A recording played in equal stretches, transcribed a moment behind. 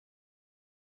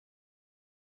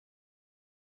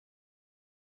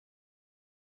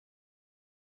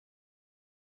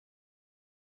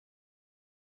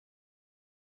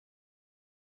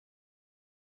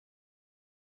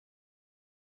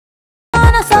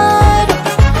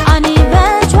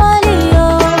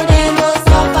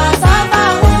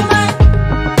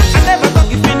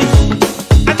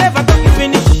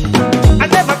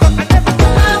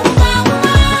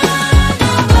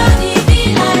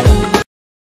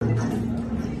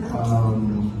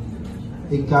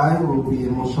A guy will be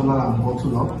emotional and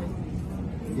bottle up.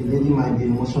 A lady might be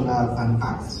emotional and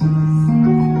act.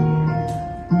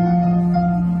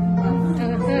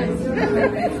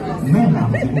 Men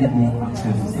are giving more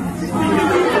acceptance than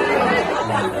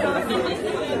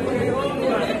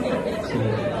so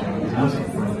it's not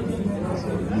surprising because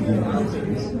living out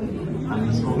space, and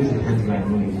it's always a headline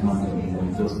when it's not when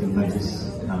it just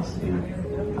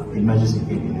emerges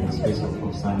in the space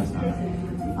of science and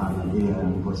AI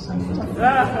and both science. I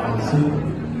would say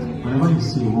whenever you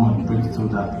see a woman break through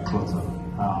that clutter,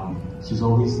 she's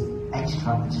always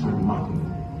extra remarkable.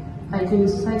 Like in the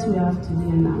society we have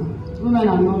today now, women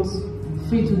are not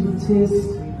free to do things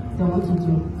they want to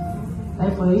do.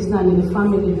 Like for instance, in the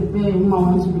family, where a woman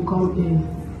wants to become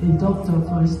a doctor,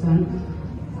 for instance,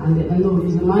 and no,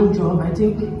 it's a man's job. I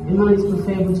think a man is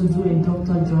preferable to do a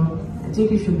doctor job. I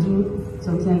think you should do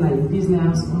something like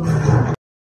business. Or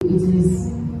it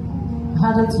is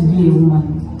harder to be a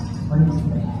woman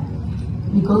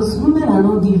because women are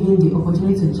not given the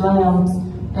opportunity to try out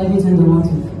everything they want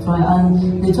to try,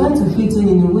 and they try to fit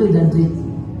in a way that they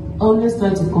always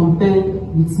try to compare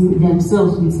with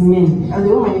themselves with men. As a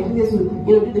woman, you get to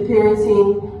do the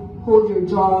parenting, hold your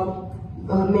job,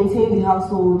 maintain the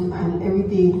household and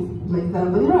everything like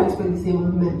that. But you don't expect the same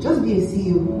of men. Just be a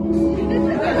CEO.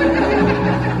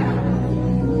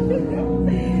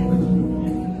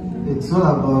 It's all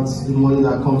about the money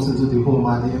that comes into the home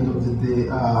at the end of the day.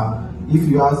 If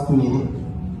you ask me,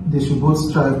 they should both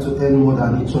strive to earn more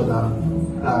than each other.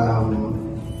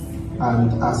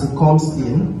 And as it comes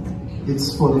in,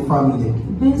 it's for the family.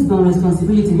 Based on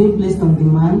responsibility being placed on the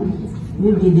man,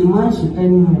 maybe the man should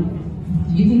earn more.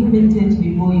 Do you think men tend to be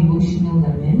more emotional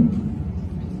than men?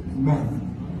 Men.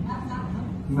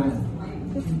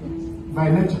 By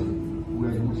nature,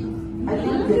 we're emotional. I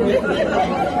think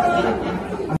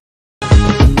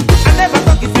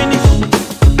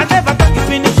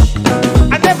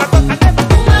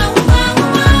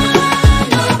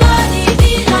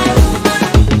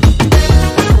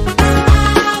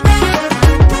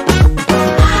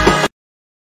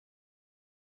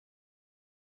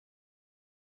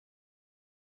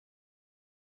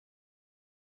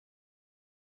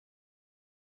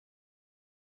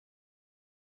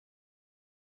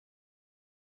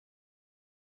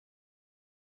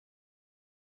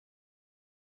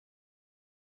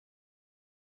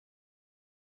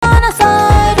That